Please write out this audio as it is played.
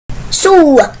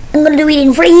So, I'm gonna do it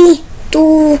in 3,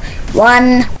 2,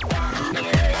 1.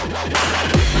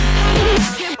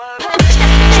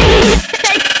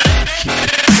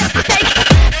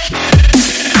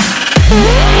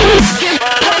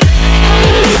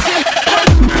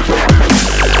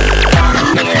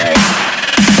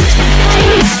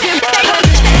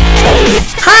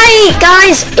 Hi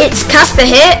guys, it's Casper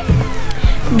here,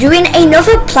 doing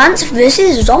another Plants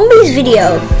vs Zombies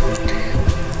video.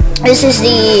 This is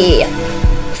the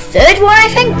third one, I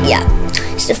think. Yeah,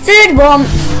 it's the third one,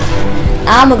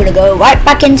 and we're gonna go right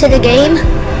back into the game.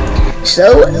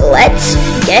 So let's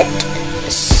get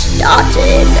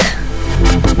started.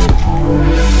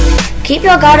 Keep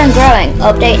your garden growing.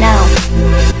 Update now.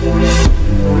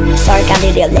 Sorry, can't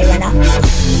do the update right now.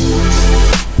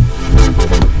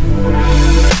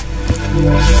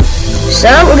 So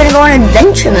we're gonna go on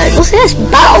adventure mode. What's this?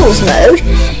 Battles mode.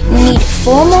 You need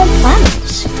 4 more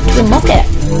plants to unlock it.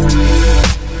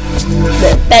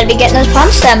 But better be getting those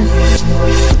plants then.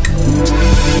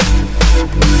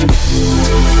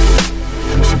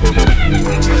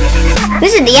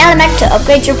 Visit the element to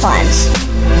upgrade your plants.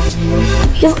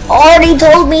 You've already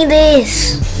told me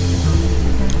this.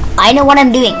 I know what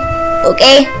I'm doing.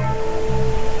 Okay?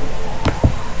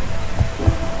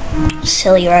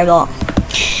 Silly robot.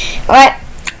 Alright,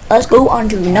 let's go on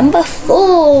to number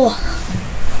 4.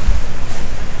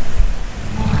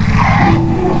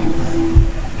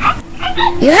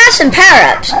 You have some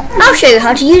power-ups. I'll show you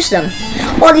how to use them.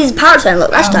 Well, these power-ups didn't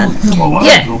look last time.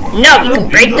 Yeah, now you can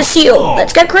break the seal.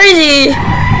 Let's get crazy.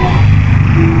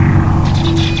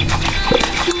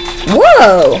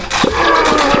 Whoa.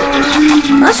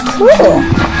 That's cool.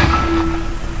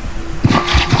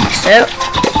 So.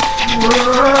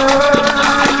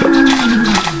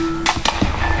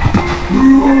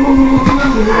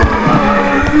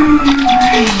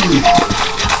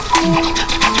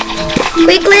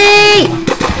 Quickly!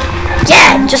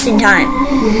 Yeah, just in time.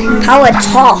 Power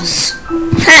toss.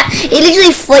 It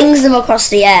literally flings them across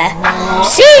the air.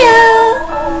 See ya!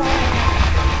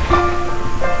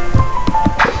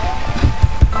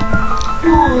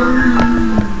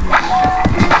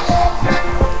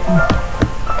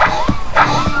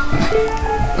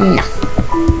 No.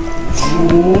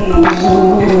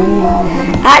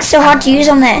 That's so hard to use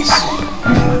on this.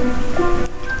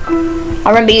 I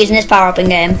remember using this power up in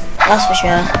game, that's for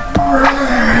sure.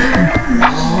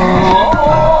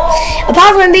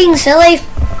 Apart from being silly,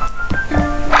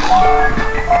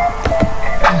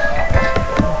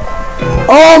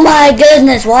 oh my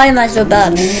goodness, why am I so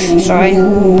bad? Sorry.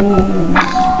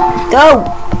 Go!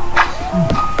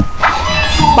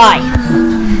 Bye.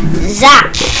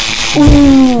 Zap!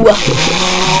 Ooh!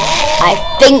 I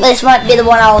think this might be the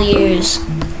one I'll use.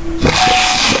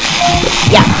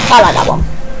 Yeah, I like that one.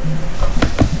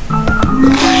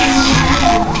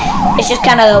 It's just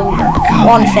kind of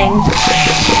one thing.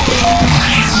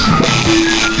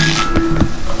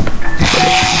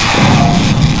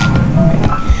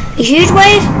 A huge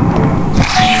wave?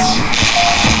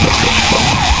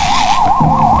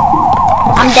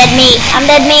 I'm dead meat. I'm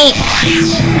dead meat.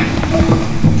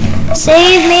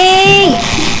 Save me!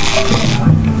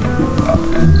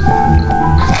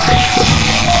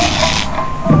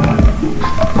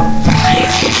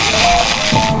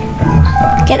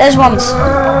 Get those ones.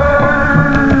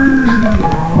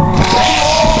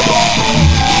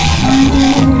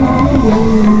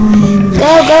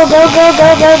 Go, go, go, go, go,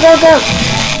 go, go, go.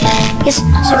 Yes,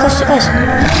 so close, so close.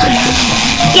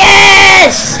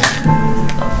 Yes!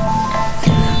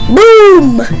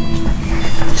 Boom!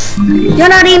 You're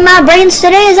not eating my brains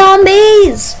today,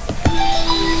 zombies!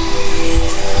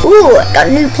 Ooh, got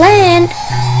a new plan.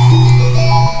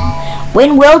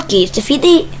 Win world keys. Defeat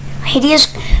the hideous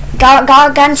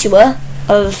gargantua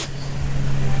of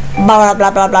blah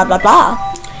blah blah blah blah blah.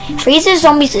 Freezes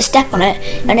zombies that step on it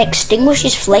and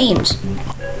extinguishes flames.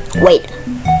 Wait,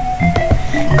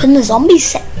 can the zombies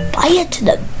set fire to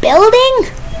the building?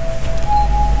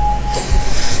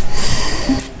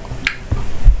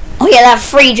 Oh yeah, that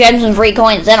 3 gems and 3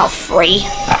 coins, they're not free.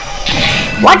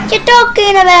 What you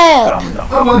talking about?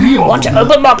 Want to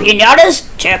open my pinatas?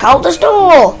 Check out the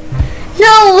store.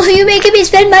 No, you're making me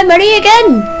spend my money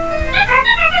again.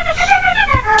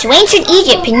 To ancient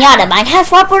Egypt, pinata might have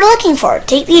what we're looking for.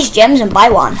 Take these gems and buy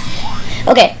one.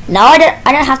 Okay, now I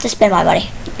don't have to spend my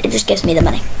money. It just gives me the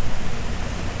money.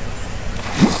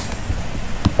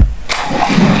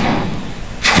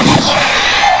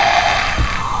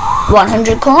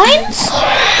 $100 coins?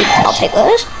 I'll take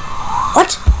those.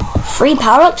 What? 3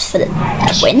 power-ups for the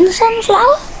twin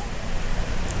sunflower?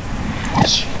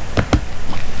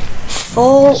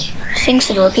 4 things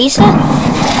for the repeater.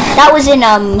 That was in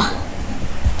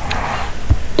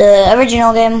the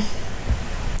original game.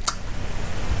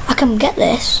 I can get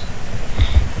this.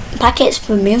 Packets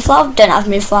for Moonflower. Don't have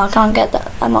Moonflower. I can't get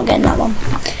that. I'm not getting that one.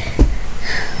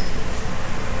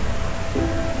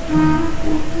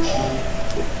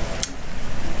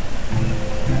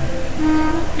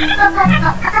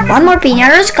 One more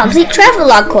pinatas, complete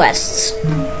travelogue quests.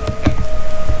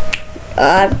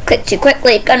 Clicked too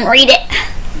quickly, couldn't read it.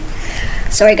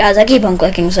 Sorry guys, I keep on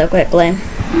clicking so quickly.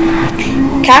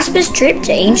 Casper's trip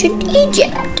to ancient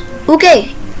Egypt.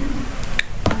 Okay.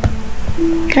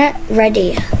 Get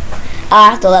ready. I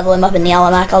have to level him up in the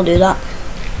Alamac, I'll do that.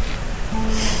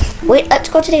 Wait, let's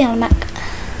go to the Alamac.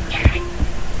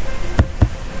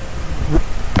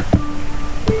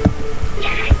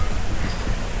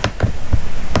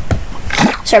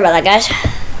 Sorry about that, guys.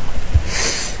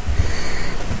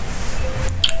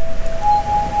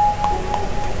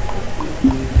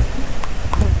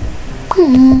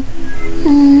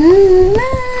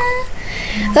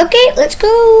 Okay, let's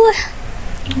go.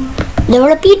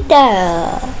 The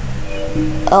pizza.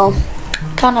 Oh,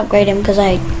 can't upgrade him because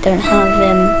I don't have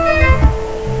him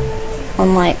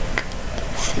on like.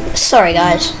 Sorry,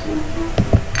 guys.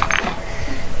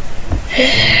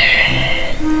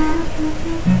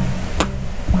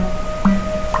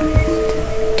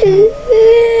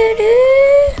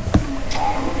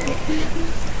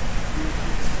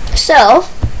 So,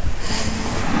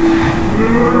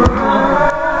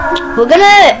 we're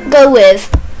gonna go with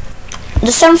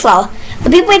the sunflower. The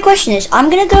big main question is, I'm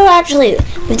gonna go actually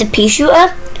with the pea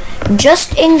shooter,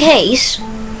 just in case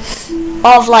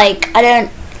of like, I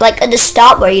don't, like at the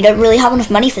start where you don't really have enough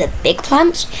money for the big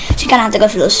plants, so you kind of have to go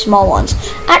for those small ones.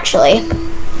 Actually,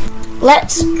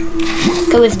 let's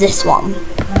go with this one.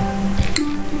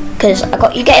 Because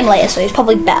you get him later, so he's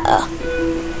probably better.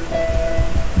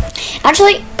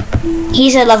 Actually,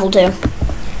 he's at level 2.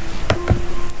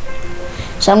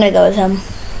 So I'm going to go with him.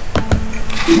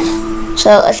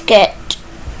 So let's get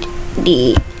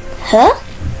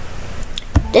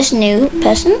this new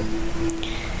person.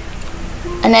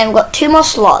 And then we've got 2 more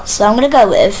slots, so I'm going to go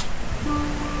with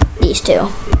these 2.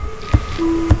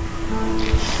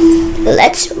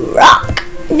 Let's rock.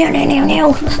 No.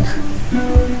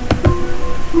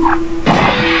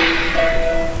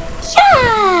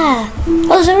 Yeah!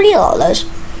 Oh, there's already a lot of those.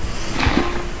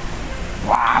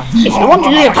 If you want to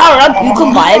do your power up, you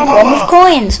can buy one with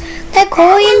coins. They're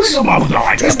coins.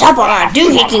 Just tap on a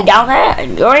doohickey down there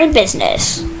and you're in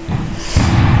business.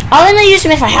 I'll only use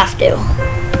them if I have to.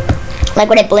 Like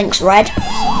when it blinks red.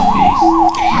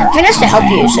 I think that's to help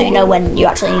you so you know when you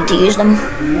actually need to use them.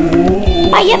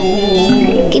 Ah, yep.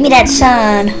 Give me that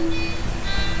sun.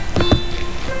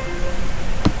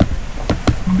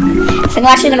 I think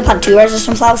I'm actually going to plant 2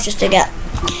 resistant flowers just to get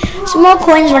some more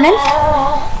coins running.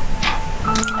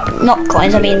 Not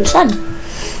coins, I mean sun.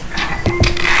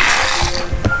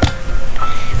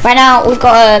 Right now, we've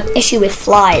got an issue with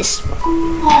flies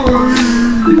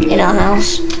in our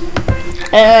house.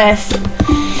 I don't know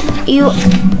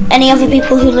if any other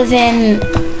people who live in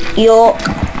York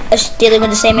are dealing with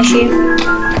the same issue.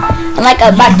 And like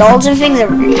McDonald's and things,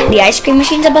 the ice cream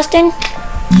machines are busting.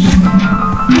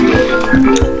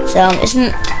 So,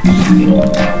 isn't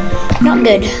not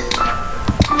good.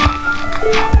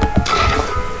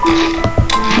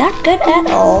 Not good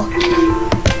at all.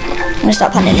 I'm gonna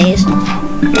stop hunting these.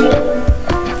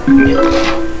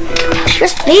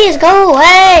 Just please go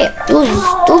away! You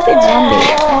stupid zombie.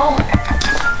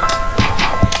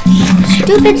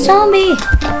 Stupid zombie!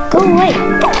 Go away.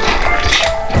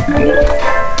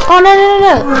 Oh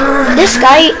no. This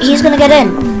guy, he's gonna get in.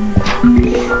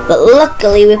 But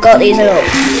luckily we've got these little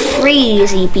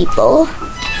freezy people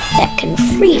that can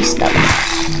freeze them.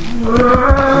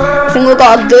 I think we've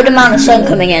got a good amount of sun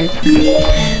coming in,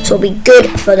 so it'll be good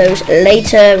for those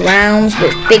later rounds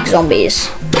with big zombies.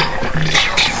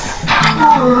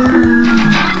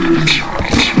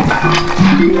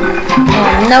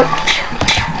 Oh, nope.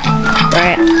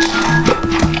 Right.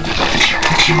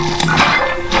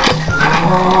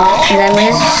 And then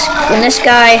when this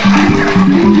guy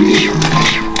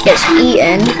gets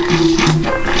eaten,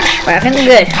 right, I think we're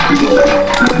good.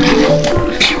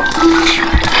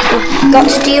 We've got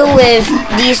to deal with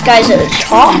these guys at the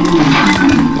top.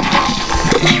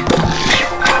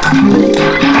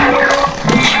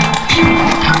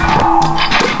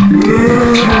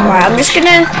 Right, I'm just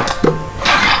gonna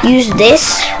use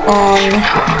this on.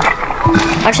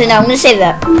 Actually, no, I'm gonna save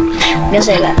that.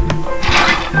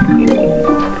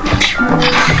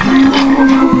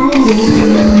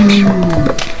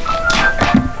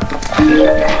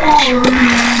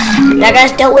 That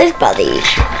guy's dealt with, buddy.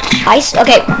 Ice.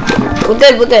 Okay, we're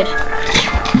good.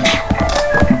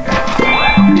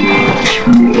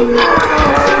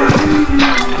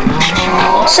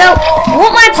 So,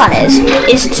 what my plan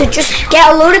is to just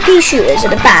get a load of pea shooters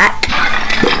at the back,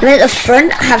 and then at the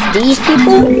front have these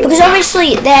people, because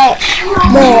obviously they're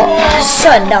more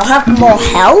sun, they'll have more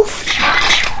health.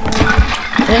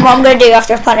 And then what I'm going to do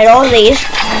after I've planted all of these,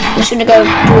 I'm just going to go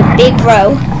do a big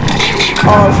row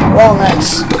of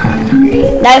walnuts.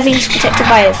 Now everything's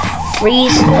protected by a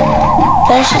freeze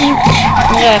person.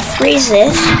 I'm going to freeze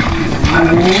this,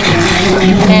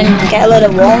 and get a load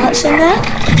of walnuts in there.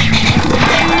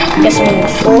 Get some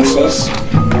forces.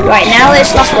 Right, now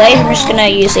this last wave, I'm just gonna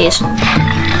use these.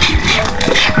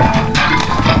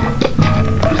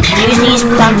 Use these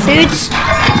plant foods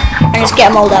and just get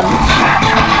them all done.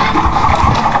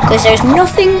 Because there's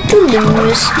nothing to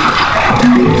lose.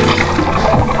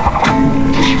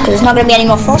 Because there's not gonna be any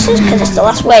more forces because it's the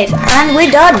last wave. And we're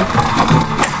done.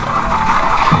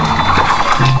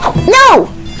 No!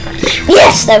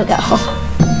 Yes, there we go.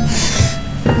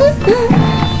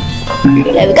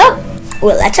 There we go.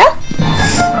 Well, letter.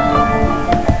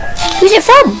 Who's it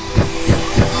from?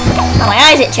 Oh, my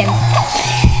eye's itching.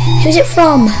 Who's it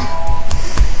from?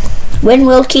 Win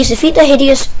world keys. Defeat the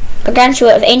hideous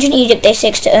gargantua of ancient Egypt day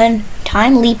 6 to earn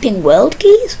time leaping world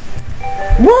keys.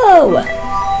 Whoa!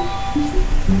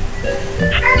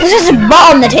 There's just a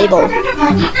butt on the table.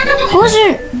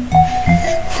 Wasn't?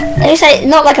 Looks like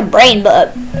not like a brain,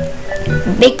 but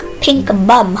a big pink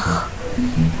bum.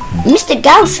 Mr.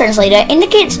 Gauss translator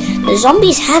indicates the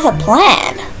zombies have a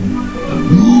plan.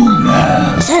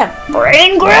 Is that a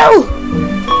brain grill?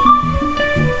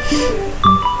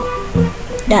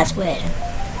 That's weird.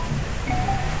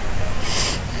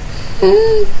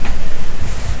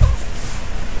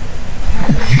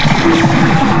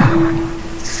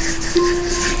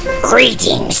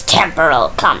 Greetings, temporal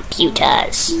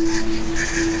computers.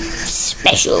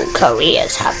 Special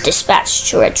couriers have dispatched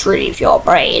to retrieve your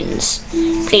brains.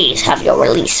 Please have your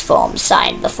release form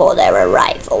signed before their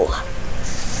arrival.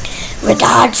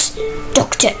 Regards,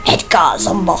 Dr. Edgar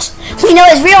Zombos. We know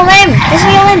his real name! His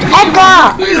real name's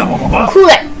Edgar!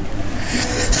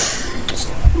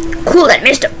 Cool that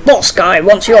Mr. Boss Guy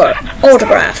wants your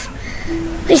autograph.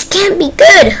 This can't be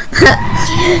good!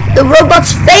 The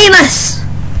robot's famous!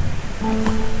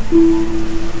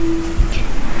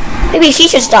 Maybe she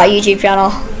should start a YouTube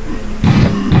channel.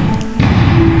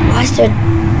 Why is the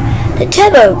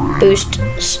turbo boost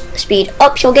speed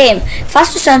up your game?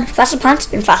 Faster sun, faster plants,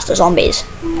 and faster zombies.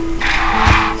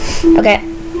 Okay.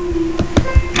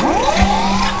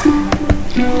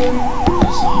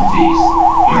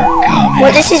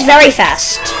 Well, this is very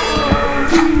fast.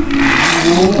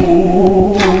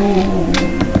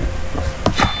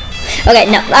 Okay,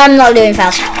 no, I'm not doing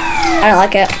fast. I don't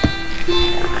like it.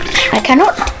 I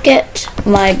cannot get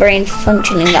my brain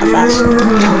functioning that fast.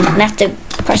 I have to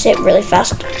press it really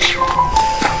fast.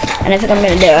 I don't think I'm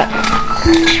going to do it.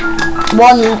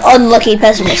 One unlucky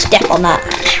person will step on that.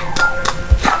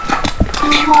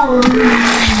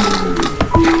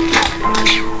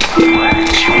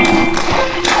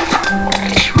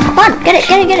 Come on, get it,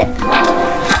 get it, get it.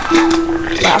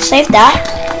 Well, I'll save that.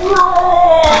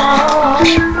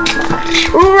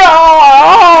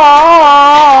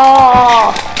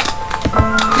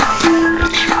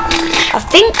 I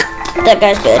think that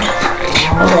guy's good.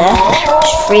 Over there.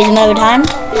 Just freeze him over time.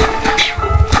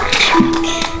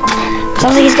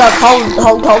 Sounds like he's got a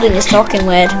cold and he's talking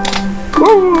weird.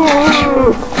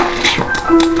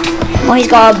 Oh, he's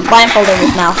got a blindfold over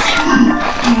his mouth.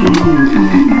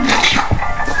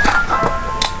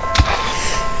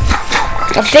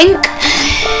 I think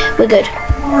we're good.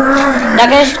 That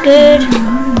guy's good.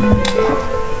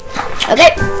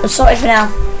 Okay, let's sort it for now.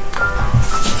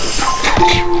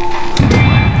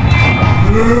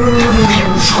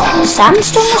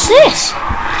 Sandstone, what's this?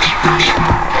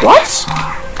 What?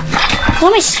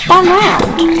 Let me spam round.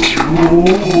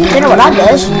 Don't know what that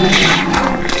does.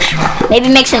 Maybe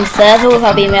it makes him further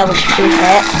without being able to do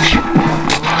hit.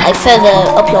 Like further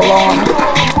up your lawn.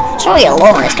 It's not really a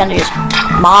lawn, it's kind of just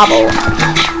marble.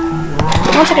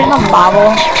 Looks like it's not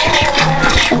marble.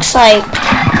 Looks like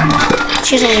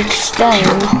chiseled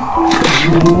stone.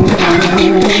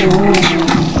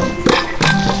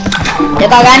 The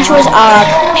gargantuas are a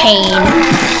pain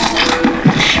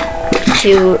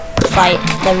to fight.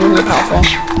 They're really powerful.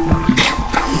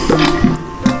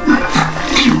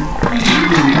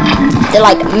 They're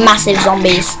like massive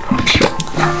zombies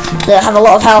that have a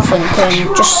lot of health and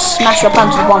can just smash your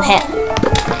plants with one hit.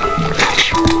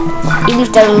 Even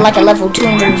if they're like a level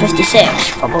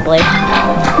 256, probably.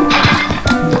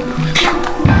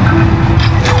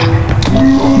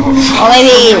 Or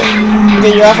maybe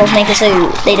the levels make it so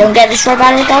they don't get destroyed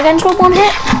by the gargantua with one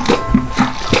hit.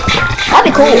 That'd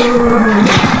be cool.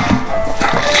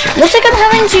 Looks like I'm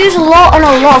having to use a lot on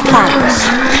a lot of plants.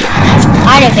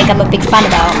 I don't think I'm a big fan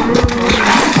about.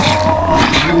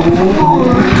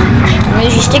 I'm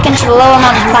usually sticking to the low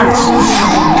amount of plants.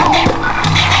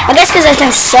 I guess because there's no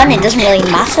sun, it doesn't really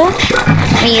matter.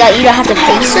 I mean, like, you don't have to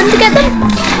pay sun to get them.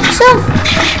 So,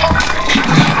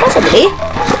 possibly.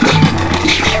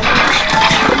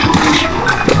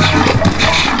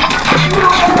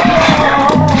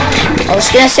 I was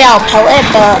gonna say I'll pelt it,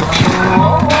 but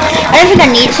I don't think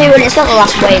I need to, and it's not the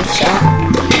last wave, so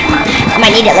I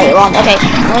might need it later on. Okay,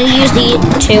 I'm gonna use the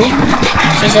 2.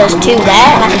 Since there's 2 there,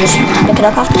 and I can just pick it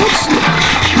up afterwards.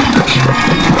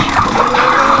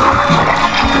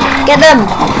 Get them!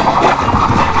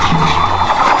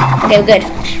 Okay, we're good.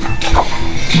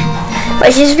 But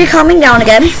it seems to be calming down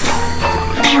again.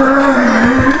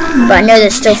 But I know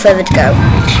there's still further to go.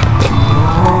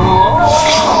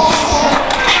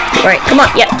 Right, come on,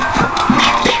 yep.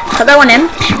 Put that one in.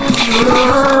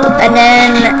 And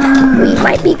then we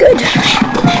might be good.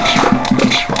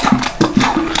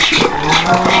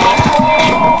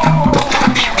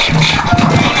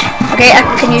 Okay, I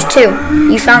can use 2.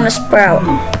 You found the sprout.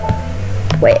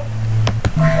 Wait.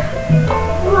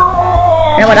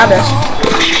 I know what others.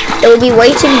 It will be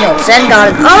waiting in your Zen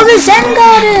garden. Oh, the Zen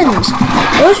gardens!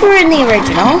 Those were in the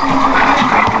original.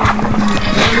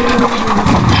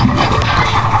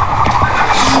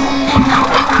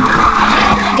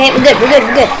 Okay, we're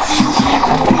good.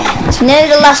 It's nearly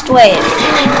the last wave.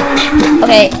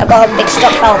 Okay, I've got a big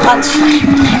stockpile of plants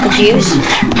I could use.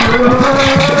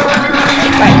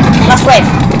 Right, last wave.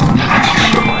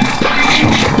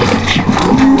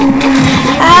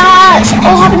 Ah, it's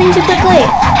all happening too quickly.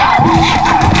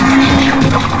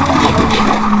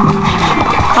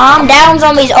 Calm down,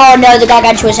 zombies. Oh no, the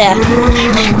gargantua is here.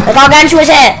 The gargantua is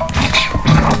here.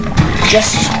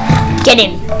 Just get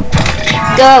him.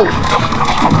 Go.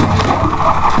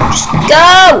 Just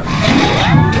go.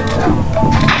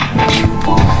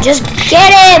 Just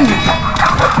get him.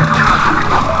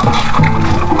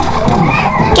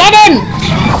 Get him.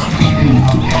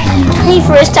 Hey,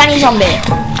 for his tiny zombie.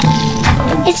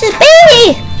 It's his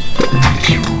baby.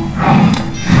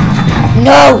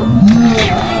 No.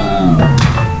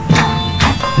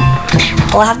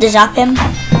 Oh, I have to zap him.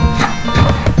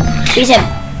 Freeze him.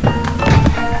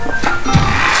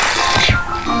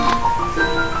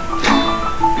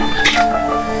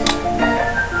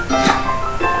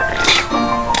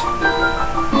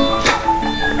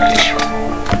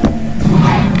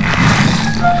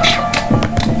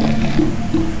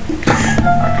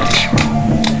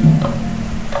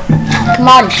 Come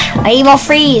on, I need more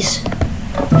freeze.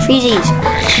 Freezies.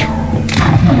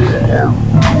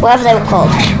 Whatever they were called.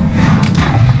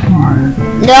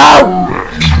 No!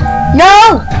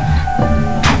 No!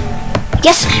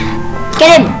 Yes!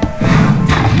 Get him!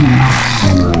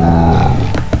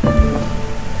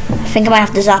 I think I might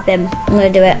have to zap him. I'm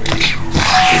gonna do it.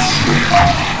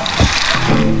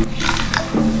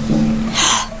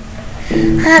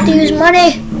 I have to use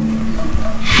money.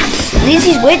 Are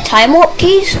these weird time warp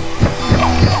keys?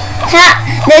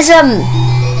 Ha! There's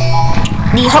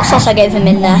the hot sauce I gave him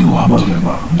in there.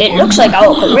 It looks like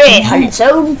our career had its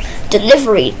own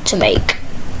delivery to make.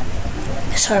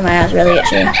 Sorry, my eyes really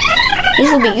itchy.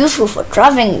 These will be useful for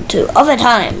traveling to other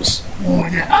times.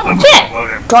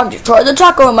 Yeah, time to try the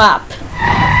taco map.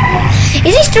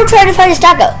 Is he still trying to find his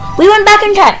taco? We went back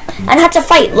in time and had to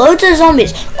fight loads of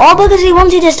zombies, all because he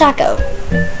wanted his taco.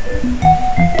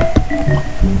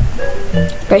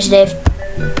 Grace Dave,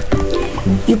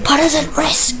 you put us at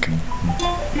risk.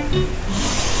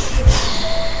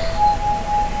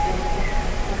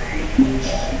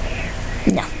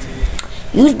 No.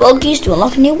 Use bulb keys to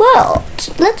unlock a new world.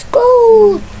 Let's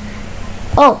go.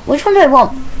 Oh, which one do I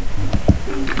want?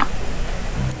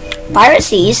 Pirate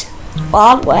Seas,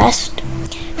 Wild West,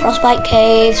 Frostbite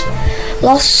Caves,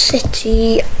 Lost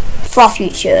City, Far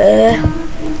Future,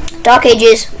 Dark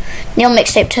Ages, Neil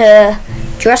Mixtape Tour,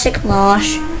 Jurassic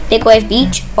Marsh, Big Wave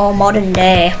Beach, or Modern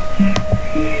Day.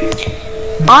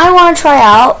 I want to try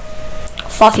out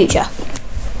Far Future.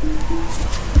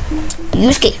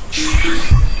 Use key.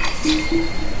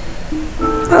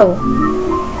 Oh.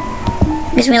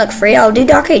 Makes me look free. I'll do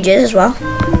Dark Ages as well.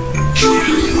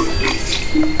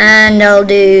 And I'll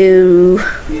do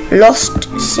Lost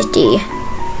City.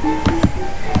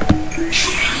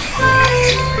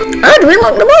 Oh, do we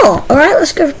unlock them all? Alright,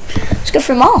 let's go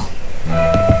for them all.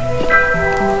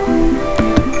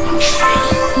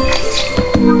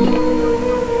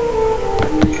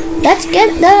 Let's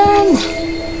get them.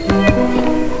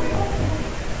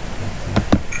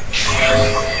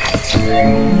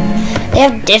 They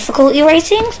have difficulty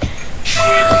ratings.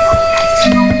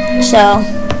 So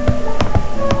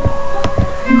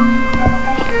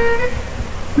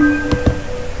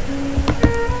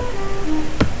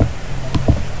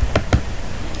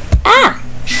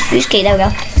Use key, there we go.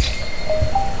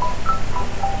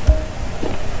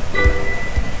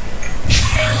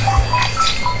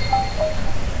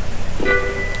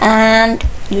 And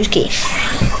use key.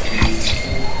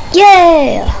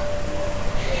 Yeah!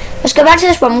 Let's go back to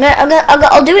this one.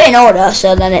 I'll do it in order,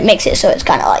 so then it makes it so it's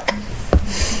kind of like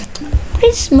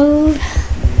pretty smooth.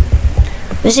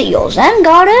 Visit your Zen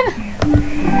garden?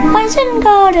 My Zen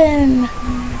garden.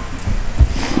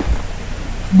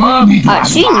 I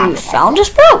see you found a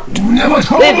sprout.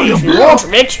 Maybe if you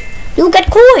water it, you'll get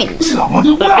coins.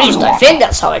 At least I think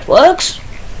that's how it works.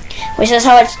 I wish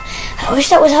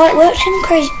that was how it worked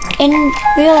in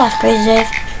real life, Crazy Dave.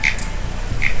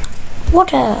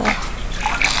 Water.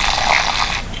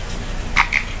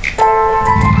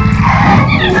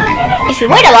 If you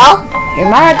wait a while, your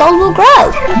marigold will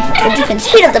grow, and you can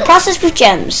speed up the process with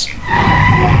gems.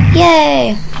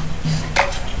 Yay!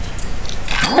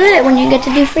 I love it when you get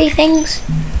to do free things.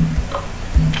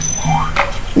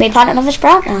 You may plant another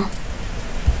sprout now.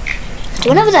 Let's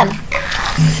do another then.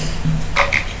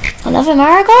 Another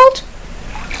marigold?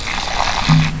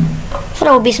 I thought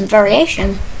there would be some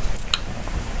variation.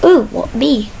 Ooh, what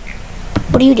bee?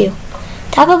 What do you do?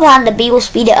 Tap a plant, the bee will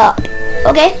speed it up.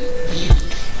 Okay.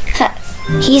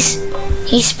 He's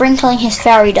sprinkling his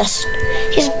fairy dust.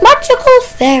 His magical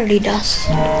fairy dust.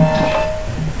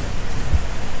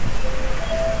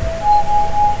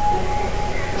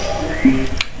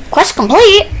 Quest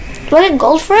complete. Do I get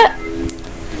gold for it?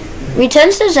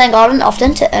 Returns to the Zen garden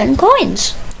often to earn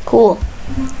coins. Cool.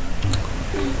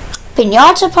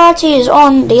 Pinata party is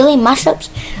on. Daily mashups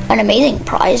and amazing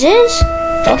prizes.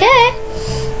 Okay.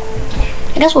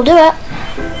 I guess we'll do it.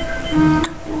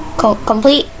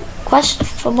 Complete quest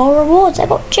for more rewards. I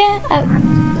got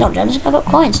not gems, I got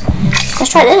coins. Let's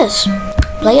try this.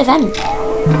 Play event.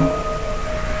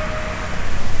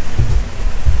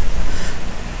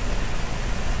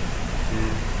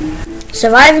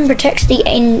 Survive and protect the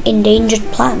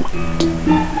endangered plant.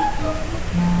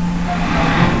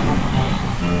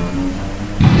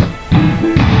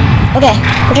 Okay,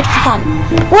 protect the plant.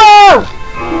 Whoa!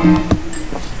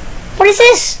 What is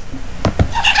this?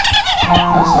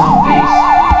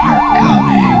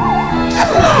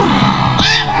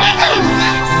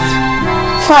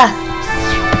 Huh.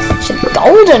 It's a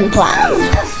golden plant.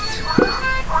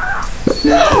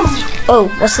 Oh,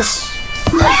 what's this?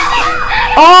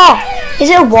 Oh! Is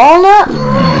it a walnut?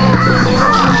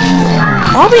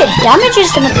 Oh, but it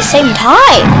damages them at the same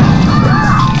time.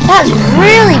 That's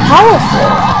really powerful.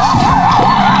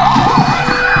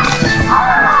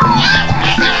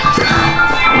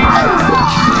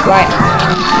 Right.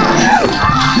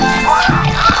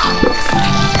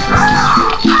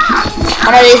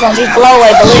 One of these ones, these blow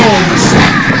away balloons.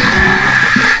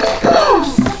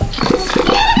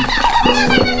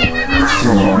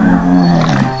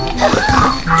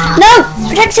 No!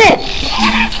 Protect it!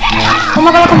 Oh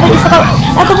my god, I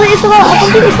completely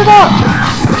forgot!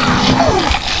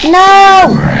 No!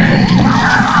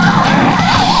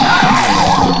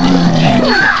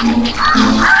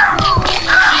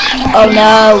 Oh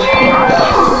no!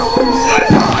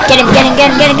 Get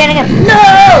him! No!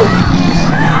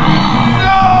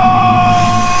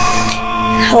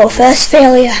 Oh, first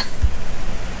failure.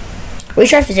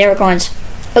 Retry for 0 coins.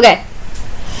 Okay.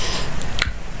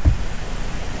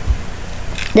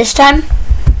 This time,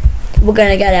 we're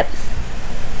gonna get it.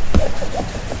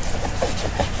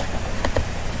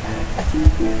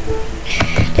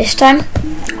 This time,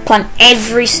 plant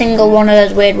every single one of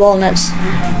those weird walnuts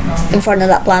in front of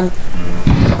that plant.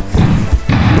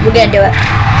 We're gonna do it.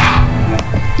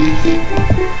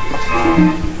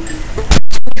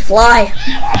 Fly.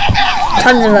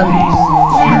 Tons of them.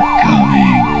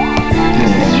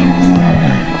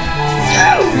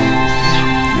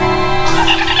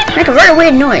 Make a very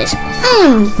weird noise.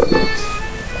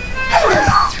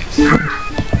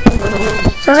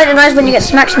 Sounds like the noise when you get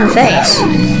smacked in the face.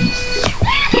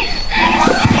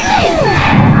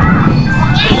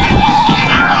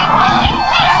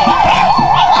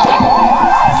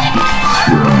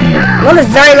 A lot of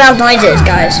very loud noises,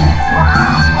 guys.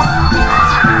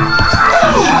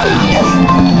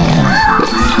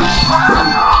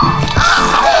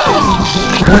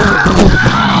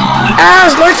 Ah,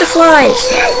 there's loads of flies.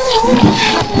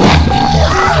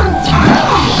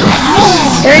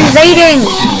 They're invading.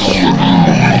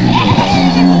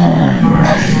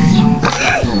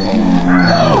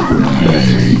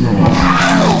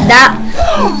 That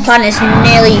plant is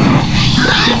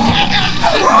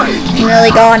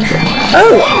nearly gone.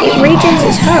 Oh, it regens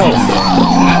its health.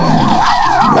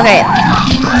 Okay.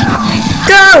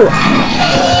 Go!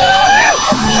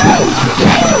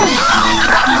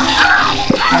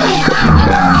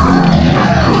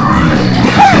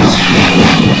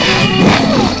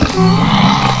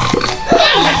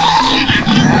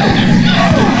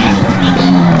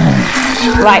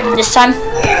 this time,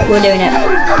 we're doing it.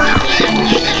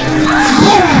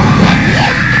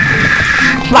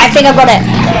 Right, I think I got it.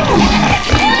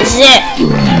 This is it.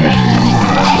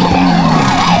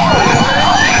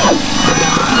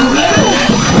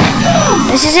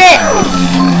 This is it.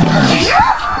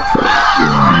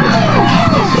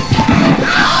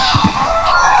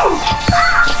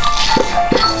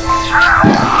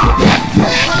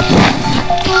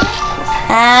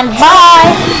 And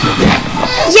bye.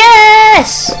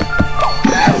 Yes!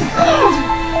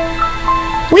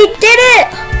 We did it!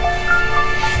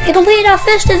 We completed our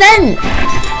first event.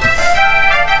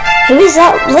 Who is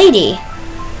that lady?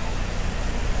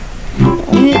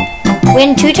 You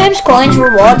win 2 times coins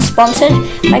rewards sponsored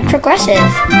by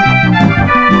Progressive.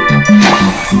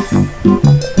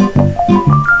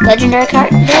 Legendary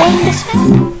character doing this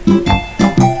thing?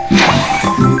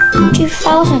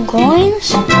 2,000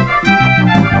 coins?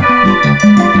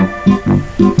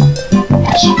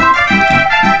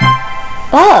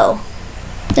 Oh,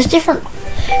 there's different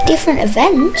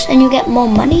events, and you get more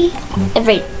money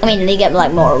you get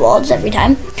like more rewards every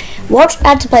time. Watch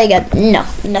add to play again. No,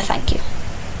 thank you.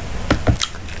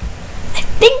 I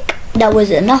think that was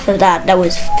enough of that. That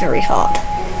was very hard.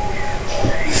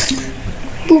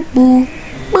 Boop boo,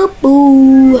 boop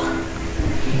boo,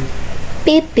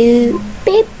 beep boo,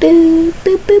 beep boo,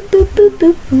 boop boo, boop boo,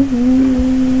 boop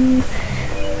boo,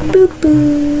 boop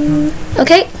boo.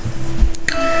 Okay.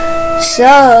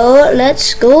 So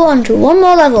let's go on to one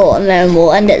more level and then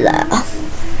we'll end it there.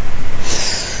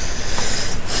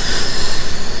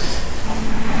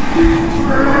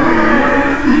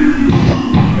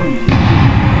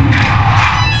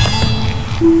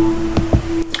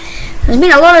 There's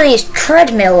been a lot of these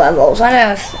treadmill levels. I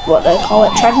don't know what they call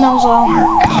it. Treadmills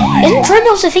are. Isn't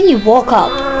treadmills the thing you walk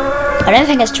up? I don't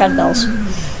think it's treadmills.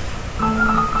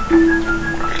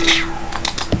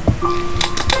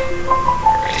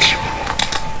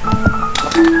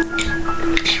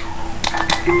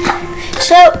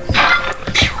 So,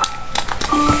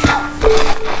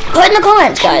 put in the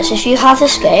comments, guys, if you have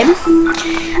this game,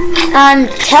 and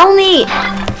tell me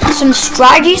some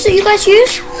strategies that you guys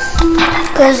use,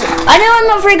 because I know I'm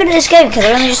not very good at this game because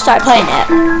I only just started playing it.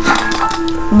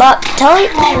 But tell me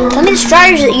the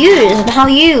strategies that you use and how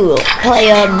you play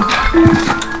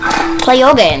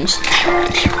your games.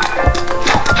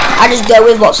 I just go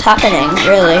with what's happening,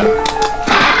 really.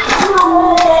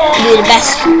 Do the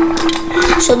best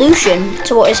solution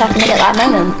to what is happening at that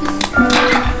moment.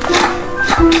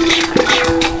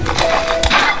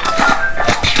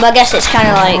 But I guess it's kind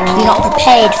of like you're not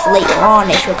prepared for later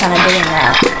on if you're kind of doing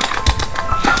that.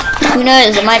 Who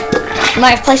knows? It might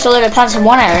have placed a load of plants in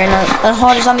one area and a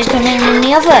horde of zombies coming in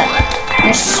the other.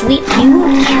 And sweep you.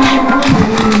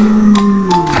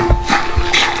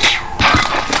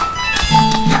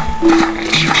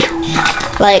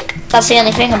 Like, that's the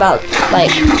only thing about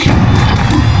like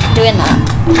doing that.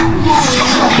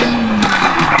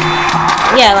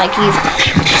 Yeah, like you've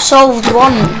solved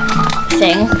one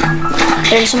thing,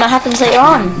 then something happens later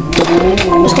on.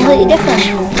 It's completely different.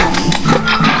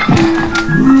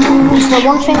 It's the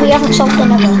one thing we haven't solved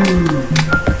another.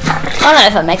 I don't know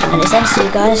if I'm making any sense to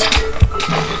you guys.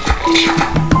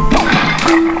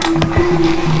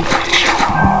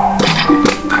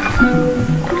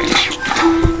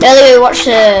 Earlier we watched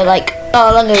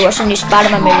not long ago we watched a new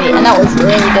Spider-Man movie and that was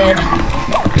really good.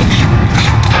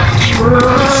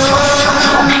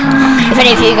 If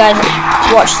any of you guys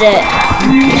watched it,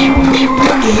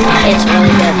 it's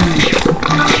really good.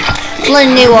 The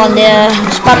new one, the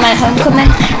Spider-Man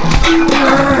Homecoming,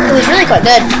 it was really quite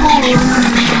good.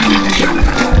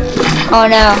 Oh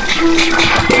no,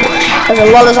 there's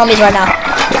a lot of zombies right now.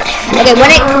 Okay, when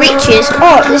it reaches,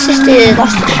 oh, this is the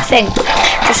last thing.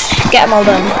 Just get them all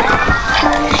done.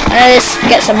 I know this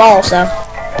gets them all, so.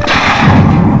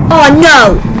 Oh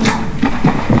no!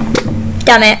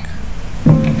 Damn it.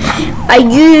 I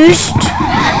used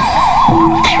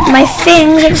my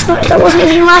things, that wasn't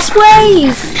even the last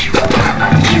wave!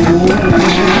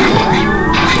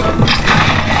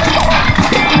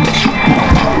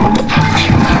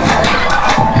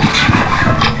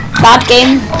 Bad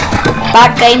game.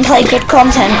 Bad gameplay, good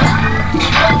content.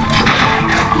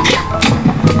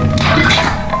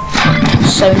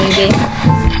 So newbie.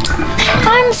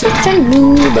 I'm such a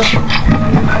noob.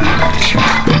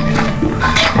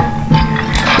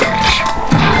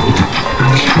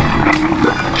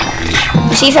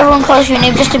 See if everyone calls you a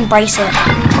noob, just embrace it.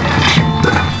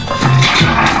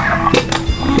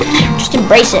 Just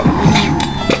embrace it.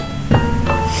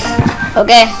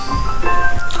 Okay.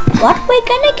 What are we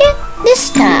gonna get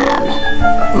this time?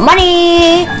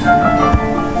 Money!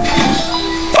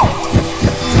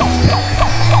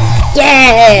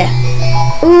 Yeah!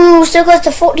 Ooh, still got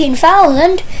to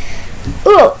 14,000.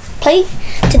 Ooh, play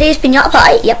today's pinata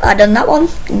party. Yep, I done that one.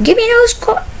 Give me those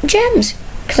gems.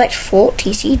 Collect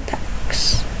 40 seed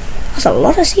packs. That's a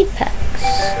lot of seed packs.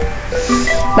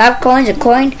 Bag coins, a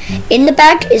coin in the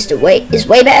bag is way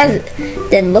better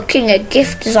than looking a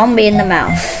gift zombie in the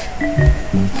mouth.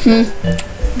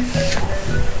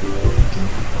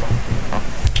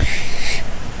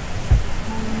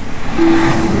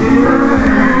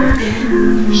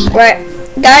 Right,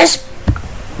 guys,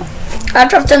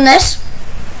 after I've done this,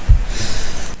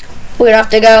 we're gonna have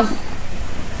to go.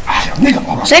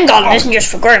 Zen Garden isn't just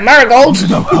for growing marigolds, you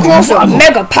can also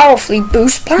mega powerfully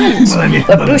boost plants,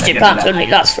 but boosted plants only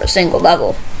last for a single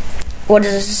level. What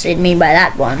does it mean by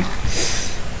that one?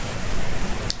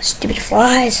 Stupid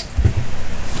flies.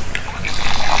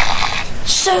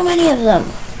 So many of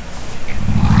them.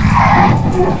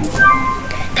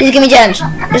 Please give me gems.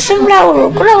 The sunflower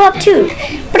will grow up too,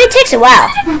 but it takes a while.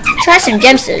 Try some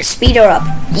gems to speed her up.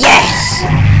 Yes!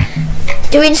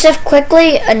 Doing stuff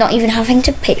quickly and not even having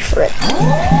to pay for it.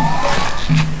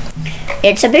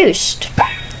 It's a boost.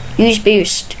 Use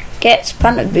boost. Get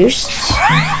plant boosts.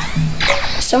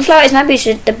 Sunflower is now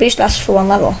boosted. The boost lasts for 1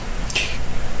 level.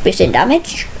 Boost in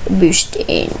damage. Boost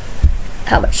in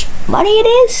how much money it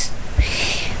is.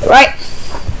 Right.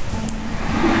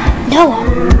 No.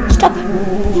 Stop.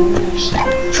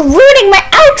 You're ruining my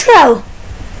outro.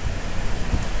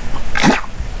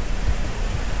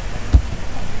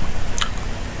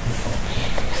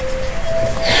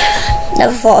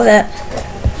 Never thought of it.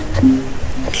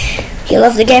 You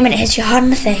love the game and it hits you hard in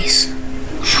the face.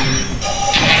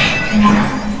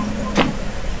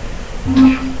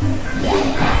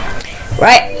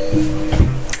 Right.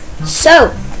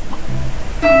 So,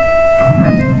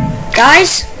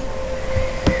 guys,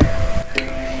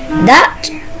 that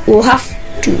will have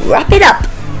to wrap it up.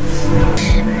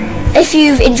 If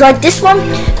you've enjoyed this one,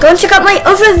 go and check out my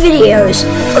other videos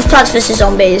of Plants vs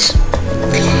Zombies.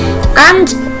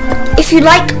 And if you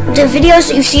like the videos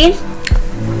that you've seen,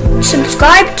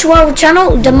 subscribe to our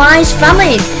channel, Demize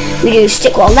Family. We do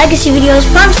Stickwall Legacy videos,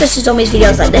 Plants vs Zombies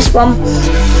videos like this one,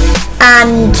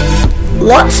 and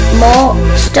lots more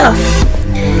stuff.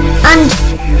 And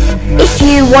if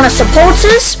you want to support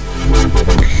us,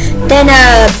 then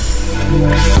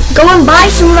go and buy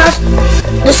some of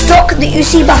the stock that you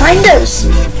see behind us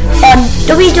on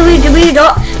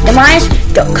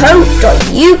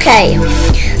www.demize.co.uk.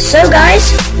 So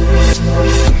guys,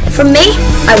 from me,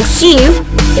 I will see you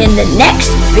in the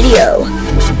next video.